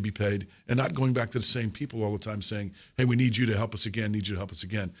pledges that need to be paid, and not going back to the same people all the time saying, hey, we need you to help us again, need you to help us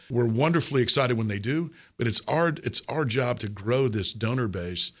again. We're wonderfully excited when they do, but it's our job to grow this donor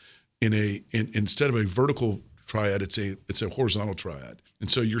base instead of a vertical triad, it's a horizontal triad. And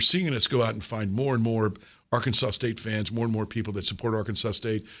so you're seeing us go out and find more and more Arkansas State fans, more and more people that support Arkansas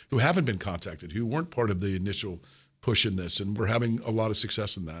State who haven't been contacted, who weren't part of the initial push in this. And we're having a lot of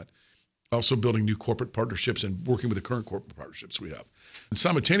success in that. Also building new corporate partnerships and working with the current corporate partnerships we have. And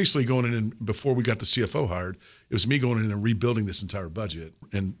simultaneously going in and before we got the CFO hired, it was me going in and rebuilding this entire budget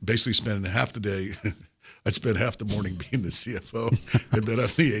and basically spending half the day I'd spend half the morning being the CFO, and then I'm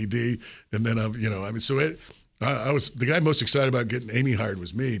the AD, and then I was the guy most excited about getting Amy hired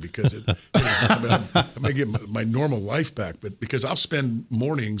was me because I may get my normal life back, but because I'll spend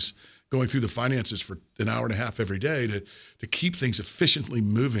mornings going through the finances for an hour and a half every day to keep things efficiently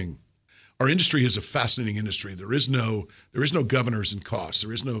moving. Our industry is a fascinating industry. There is no governors and costs.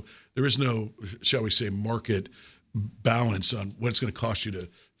 There is no, shall we say, market balance on what it's going to cost you to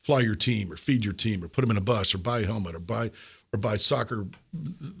fly your team or feed your team or put them in a bus or buy a helmet or buy soccer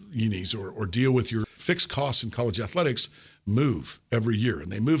unis or deal with your fixed costs in college athletics move every year.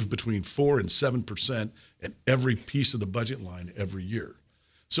 And they move between 4% and 7% at every piece of the budget line every year.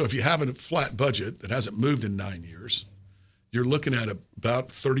 So if you have a flat budget that hasn't moved in 9 years, you're looking at about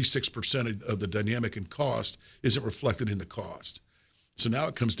 36% of the dynamic in cost isn't reflected in the cost. So now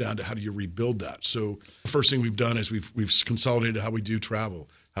it comes down to how do you rebuild that. So the first thing we've done is we've consolidated how we do travel,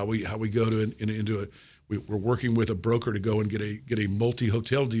 how we go we're working with a broker to go and get a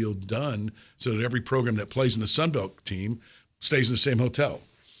multi-hotel deal done so that every program that plays in the Sunbelt team stays in the same hotel.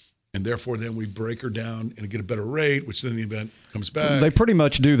 And therefore, then we break her down and get a better rate, which then the event comes back. They pretty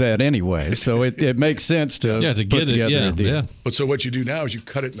much do that anyway, so it makes sense to put together a deal. Yeah. But so what you do now is you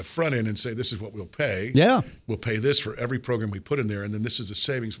cut it in the front end and say, this is what we'll pay. Yeah. We'll pay this for every program we put in there, and then this is the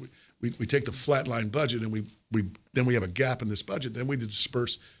savings. We take the flat line budget, and we have a gap in this budget. Then we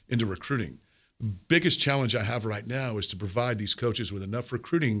disperse into recruiting. The biggest challenge I have right now is to provide these coaches with enough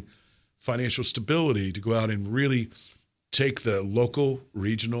recruiting financial stability to go out and really take the local,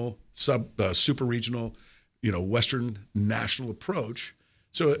 regional, super regional, Western national approach.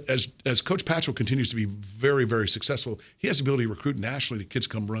 So as Coach Patchell continues to be very, very successful, he has the ability to recruit nationally to kids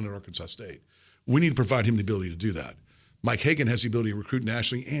come run at Arkansas State. We need to provide him the ability to do that. Mike Hagan has the ability to recruit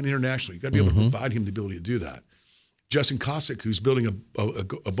nationally and internationally. You've got to be able to provide him the ability to do that. Justin Cossack, who's building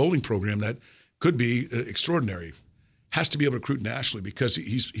a bowling program that could be extraordinary, has to be able to recruit nationally because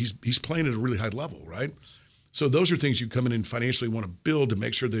he's playing at a really high level, right? So those are things you come in and financially want to build to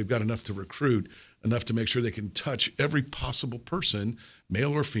make sure they've got enough to recruit, enough to make sure they can touch every possible person,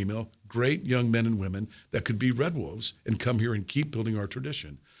 male or female, great young men and women that could be Red Wolves and come here and keep building our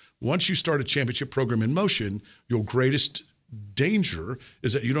tradition. Once you start a championship program in motion, your greatest danger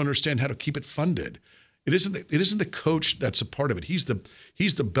is that you don't understand how to keep it funded. It isn't the coach that's a part of it. He's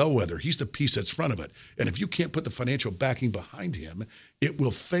the bellwether. He's the piece that's front of it. And if you can't put the financial backing behind him, it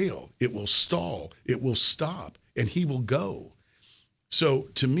will fail. It will stall. It will stop, and he will go. So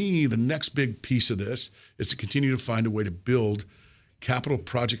to me, the next big piece of this is to continue to find a way to build capital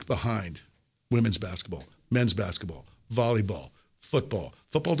projects behind women's basketball, men's basketball, volleyball, football.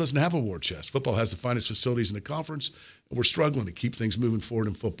 Football doesn't have a war chest. Football has the finest facilities in the conference, and we're struggling to keep things moving forward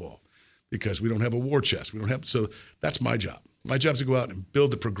in football, because we don't have a war chest. So that's my job. My job is to go out and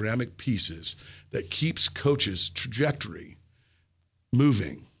build the programmatic pieces that keeps coaches' trajectory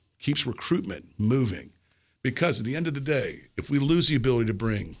moving, keeps recruitment moving. Because at the end of the day, if we lose the ability to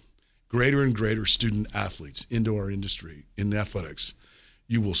bring greater and greater student athletes into our industry in athletics,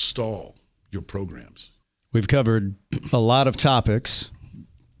 you will stall your programs. We've covered a lot of topics,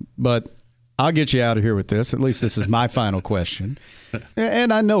 but I'll get you out of here with this. At least this is my final question.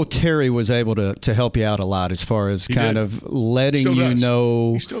 And I know Terry was able to help you out a lot as far as of letting you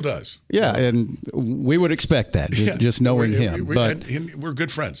know. He still does. Yeah, and we would expect that, just knowing him. But we're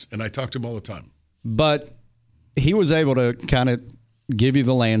good friends, and I talk to him all the time. But he was able to kind of give you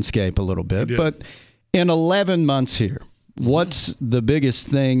the landscape a little bit. But in 11 months here, what's the biggest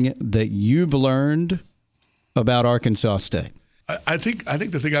thing that you've learned about Arkansas State? I think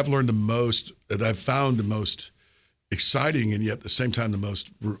the thing I've learned the most, that I've found the most exciting and yet at the same time the most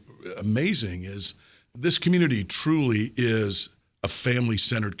amazing, is this community truly is a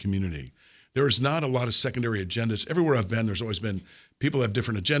family-centered community. There is not a lot of secondary agendas. Everywhere I've been, there's always been people have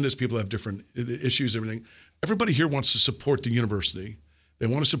different agendas, people have different issues, everything. Everybody here wants to support the university. They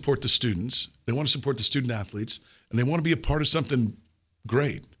want to support the students. They want to support the student athletes, and they want to be a part of something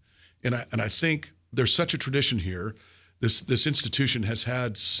great. And I think there's such a tradition here. This institution has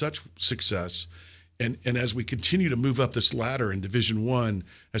had such success. And as we continue to move up this ladder in Division I,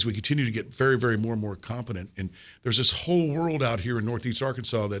 as we continue to get very, very more and more competent, and there's this whole world out here in Northeast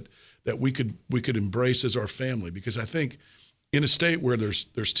Arkansas that we could embrace as our family. Because I think in a state where there's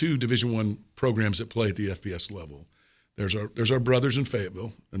two Division I programs that play at the FBS level, there's our brothers in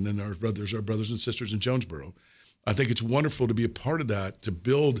Fayetteville, and then there's our brothers and sisters in Jonesboro. I think it's wonderful to be a part of that, to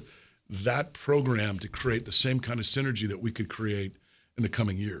build that program to create the same kind of synergy that we could create in the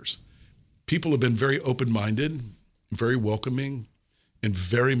coming years. People have been very open-minded, very welcoming, and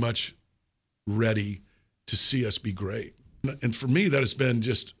very much ready to see us be great. And for me, that has been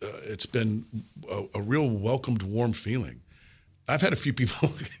just, it's been a real welcomed, warm feeling. I've had a few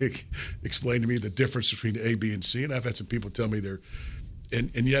people explain to me the difference between A, B, and C, and I've had some people tell me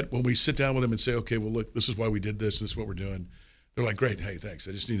and yet when we sit down with them and say, okay, well, look, this is why we did this, and this is what we're doing, they're like, great, hey, thanks.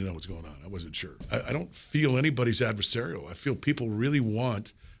 I just need to know what's going on. I wasn't sure. I don't feel anybody's adversarial. I feel people really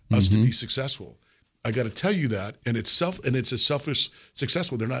want us to be successful. I got to tell you that, and it's a selfish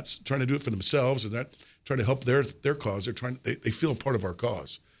successful. They're not trying to do it for themselves. They're not trying to help their cause. They feel a part of our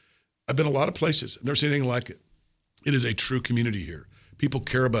cause. I've been a lot of places. I've never seen anything like it. It is a true community here. People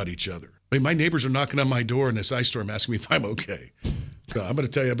care about each other. I mean, my neighbors are knocking on my door in this ice storm asking me if I'm okay. So I'm going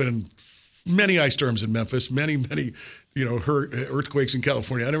to tell you, I've been in many ice storms in Memphis, many, earthquakes in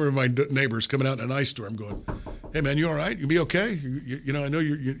California. I remember my neighbors coming out in an ice storm going, hey, man, you all right? You be okay? I know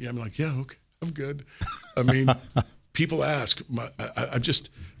you're I'm like, yeah, okay, I'm good. I mean, people ask. I've just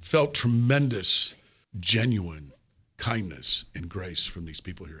felt tremendous, genuine kindness and grace from these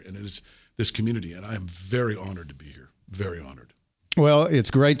people here. And it is this community, and I am very honored to be here, very honored. Well,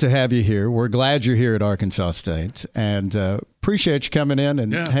 it's great to have you here. We're glad you're here at Arkansas State, and appreciate you coming in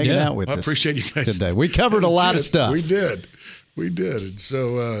and hanging out with us. I appreciate you guys today. We covered a lot of stuff. We did. And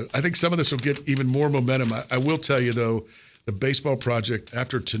so I think some of this will get even more momentum. I will tell you, though, the baseball project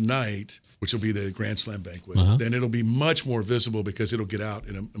after tonight, which will be the Grand Slam banquet, then it'll be much more visible because it'll get out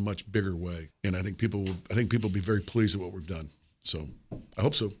in a much bigger way. And I think people will be very pleased with what we've done. So I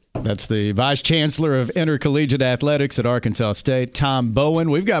hope so. That's the Vice Chancellor of Intercollegiate Athletics at Arkansas State, Tom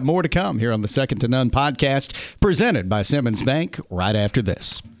Bowen. We've got more to come here on the Second to None podcast, presented by Simmons Bank, right after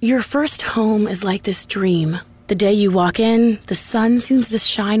this. Your first home is like this dream. The day you walk in, the sun seems to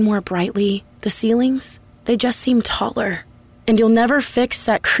shine more brightly. The ceilings, they just seem taller. And you'll never fix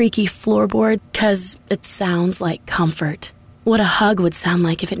that creaky floorboard because it sounds like comfort. What a hug would sound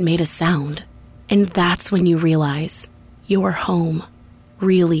like if it made a sound. And that's when you realize you're home.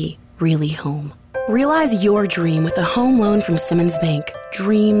 Really, really home. Realize your dream with a home loan from Simmons Bank.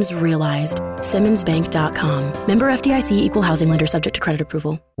 Dreams realized. SimmonsBank.com. Member FDIC, equal housing lender, subject to credit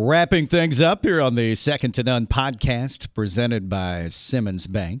approval. Wrapping things up here on the Second to None podcast presented by Simmons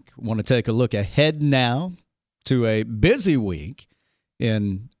Bank. Want to take a look ahead now to a busy week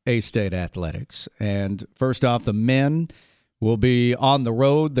in A-State athletics. And first off, the men will be on the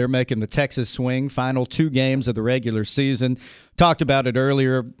road. They're making the Texas swing, final 2 games of the regular season. Talked about it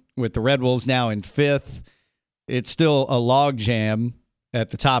earlier with the Red Wolves now in 5th. It's still a logjam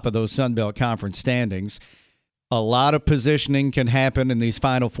at the top of those Sun Belt Conference standings. A lot of positioning can happen in these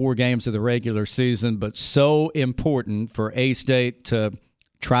final 4 games of the regular season, but so important for A-State to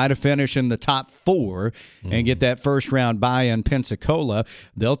try to finish in the top 4 and get that first-round bye in Pensacola.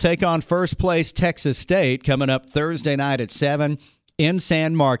 They'll take on first-place Texas State coming up Thursday night at 7 in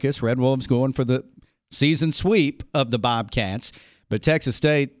San Marcos. Red Wolves going for the season sweep of the Bobcats. But Texas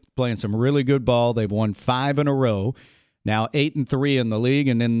State playing some really good ball. They've won 5 in a row. Now 8-3 in the league,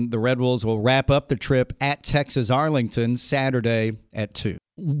 and then the Red Wolves will wrap up the trip at Texas Arlington Saturday at 2.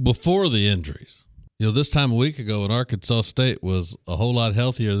 Before the injuries, this time a week ago at Arkansas State was a whole lot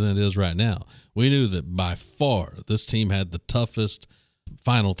healthier than it is right now. We knew that by far this team had the toughest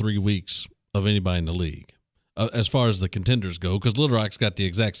final 3 weeks of anybody in the league as far as the contenders go, because Little Rock's got the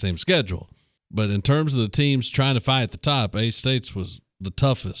exact same schedule. But in terms of the teams trying to fight at the top, A-State's was the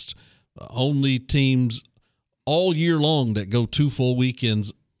toughest. Only teams all year long that go 2 full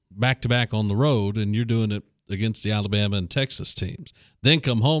weekends back-to-back on the road, and you're doing it against the Alabama and Texas teams. Then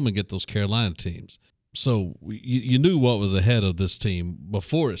come home and get those Carolina teams. So you knew what was ahead of this team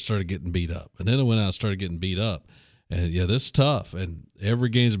before it started getting beat up. And then it went out and started getting beat up. And, this is tough. And every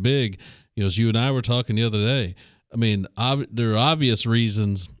game's big. As you and I were talking the other day, I mean, there are obvious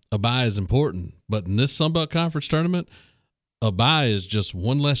reasons a bye is important. But in this Sun Belt Conference tournament, a bye is just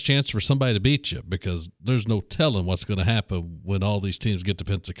one less chance for somebody to beat you, because there's no telling what's going to happen when all these teams get to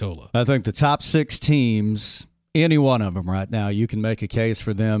Pensacola. I think the top 6 teams, any one of them right now, you can make a case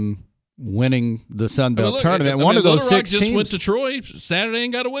for them winning the Sun Belt tournament. One of those 6 teams just went to Troy Saturday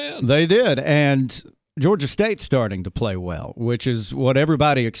and got a win. They did, and Georgia State's starting to play well, which is what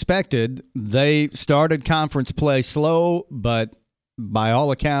everybody expected. They started conference play slow, but by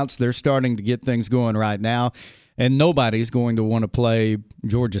all accounts, they're starting to get things going right now. And nobody's going to want to play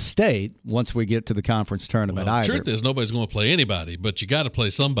Georgia State once we get to the conference tournament either. The truth is, nobody's going to play anybody, but you got to play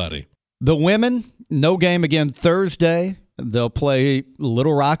somebody. The women, no game again Thursday. They'll play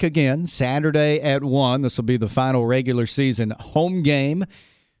Little Rock again Saturday at 1. This will be the final regular season home game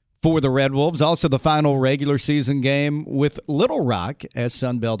for the Red Wolves. Also the final regular season game with Little Rock as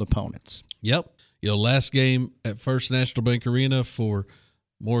Sun Belt opponents. Yep. Last game at First National Bank Arena for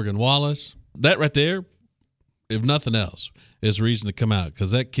Morgan Wallace. That right there, if nothing else, is a reason to come out,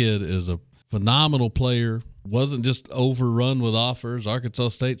 because that kid is a phenomenal player. Wasn't just overrun with offers. Arkansas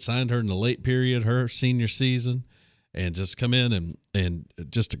State signed her in the late period, her senior season, and just come in and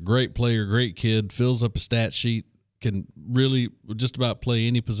just a great player, great kid, fills up a stat sheet, can really just about play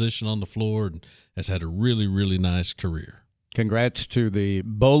any position on the floor, and has had a really, really nice career. Congrats to the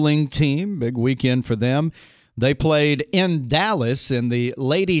bowling team. Big weekend for them. They played in Dallas in the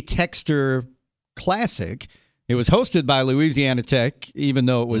Lady Texter Classic. It was hosted by Louisiana Tech, even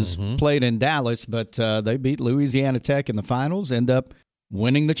though it was played in Dallas, but they beat Louisiana Tech in the finals, end up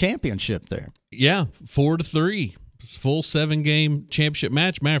winning the championship there. Yeah, 4-3. Full 7-game championship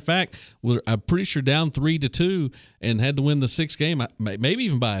match. Matter of fact, I'm pretty sure down 3-2 and had to win the 6th game, maybe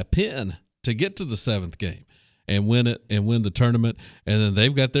even by a pin, to get to the 7th game and win it and win the tournament. And then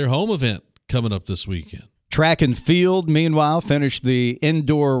they've got their home event coming up this weekend. Track and field, meanwhile, finished the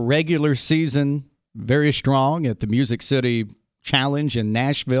indoor regular season very strong at the Music City Challenge in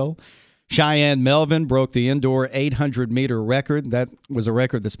Nashville. Cheyenne Melvin broke the indoor 800-meter record. That was a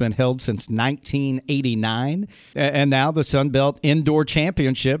record that's been held since 1989. And now the Sun Belt Indoor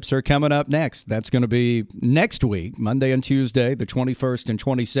Championships are coming up next. That's going to be next week, Monday and Tuesday, the 21st and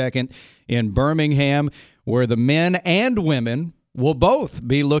 22nd in Birmingham, where the men and women will both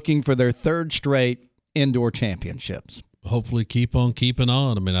be looking for their 3rd straight indoor championships. Hopefully keep on keeping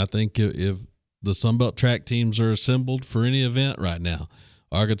on. I mean, I think if the Sun Belt track teams are assembled for any event right now,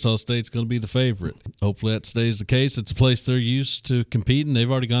 Arkansas State's going to be the favorite. Hopefully that stays the case. It's a place they're used to competing. They've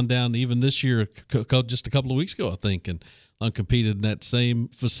already gone down even this year, just a couple of weeks ago, I think, and competed in that same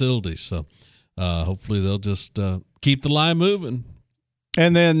facility. So hopefully they'll just keep the line moving.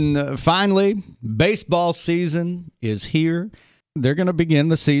 And then finally, baseball season is here. They're going to begin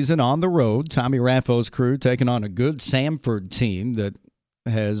the season on the road. Tommy Raffo's crew taking on a good Samford team that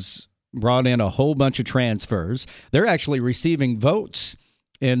has brought in a whole bunch of transfers. They're actually receiving votes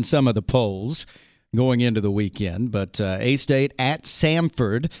in some of the polls going into the weekend. But A-State at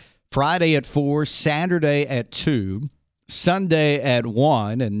Samford, Friday at 4, Saturday at 2, Sunday at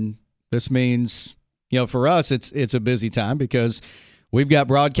 1. And this means, for us, it's a busy time because we've got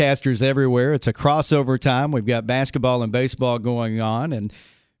broadcasters everywhere. It's a crossover time. We've got basketball and baseball going on. And,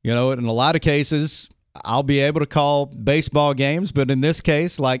 in a lot of cases, I'll be able to call baseball games. But in this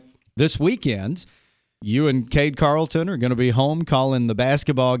case, like this weekend, you and Cade Carlton are going to be home calling the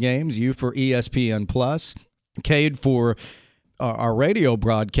basketball games, you for ESPN+, Cade for our radio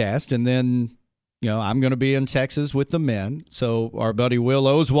broadcast, and then, I'm going to be in Texas with the men. So our buddy Will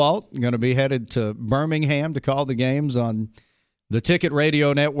Oswalt going to be headed to Birmingham to call the games on the Ticket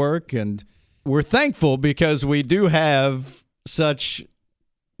Radio Network, and we're thankful because we do have such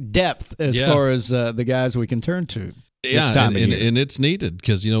depth as far as the guys we can turn to this time of year. And it's needed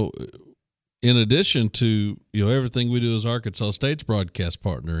because, in addition to, everything we do as Arkansas State's broadcast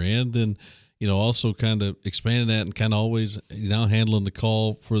partner, and then, also kind of expanding that and kind of always, handling the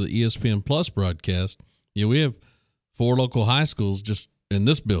call for the ESPN Plus broadcast. We have 4 local high schools just in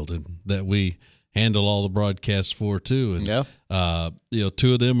this building that we handle all the broadcasts for too. And,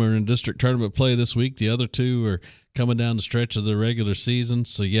 2 of them are in district tournament play this week. The other 2 are coming down the stretch of the regular season.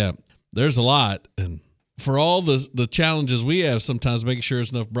 So, there's a lot. And for all the challenges we have, sometimes making sure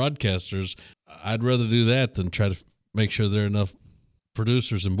there's enough broadcasters, I'd rather do that than try to make sure there are enough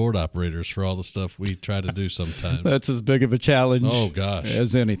producers and board operators for all the stuff we try to do sometimes. That's as big of a challenge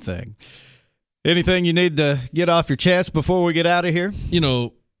as anything. Anything you need to get off your chest before we get out of here?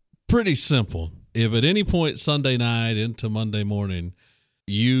 Pretty simple. If at any point Sunday night into Monday morning,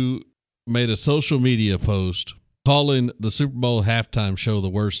 you made a social media post calling the Super Bowl halftime show the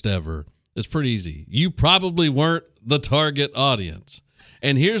worst ever, it's pretty easy. You probably weren't the target audience.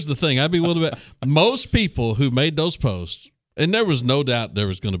 And here's the thing. I'd be willing to bet most people who made those posts, And there was no doubt there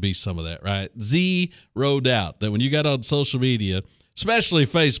was going to be some of that, right? Zero doubt that when you got on social media, especially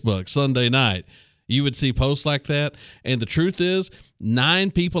Facebook, Sunday night, you would see posts like that. And the truth is,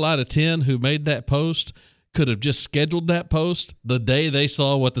 9 people out of 10 who made that post could have just scheduled that post the day they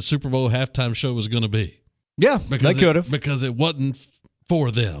saw what the Super Bowl halftime show was going to be. Yeah, they could have. Because it wasn't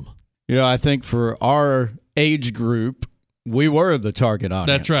for them. I think for our age group, we were the target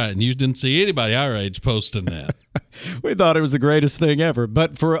audience. That's right. And you didn't see anybody our age posting that. We thought it was the greatest thing ever.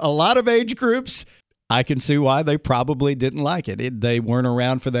 But for a lot of age groups, I can see why they probably didn't like it. They weren't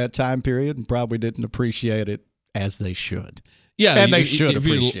around for that time period and probably didn't appreciate it as they should. Yeah, and they should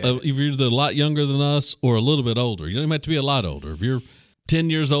appreciate it. If you're a lot younger than us or a little bit older, you don't even have to be a lot older. If you're 10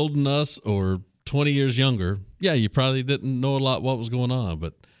 years older than us or 20 years younger, yeah, you probably didn't know a lot what was going on.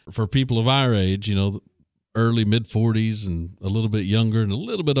 But for people of our age, early mid-40s and a little bit younger and a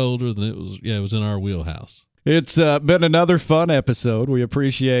little bit older, than it was in our wheelhouse. It's been another fun episode. We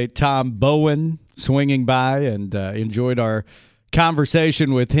appreciate Tom Bowen swinging by and enjoyed our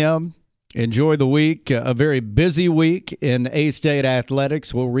conversation with him. Enjoy the week, a very busy week in A-State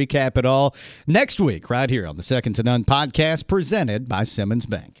athletics. We'll recap it all next week right here on the Second to None podcast presented by Simmons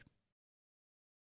Bank.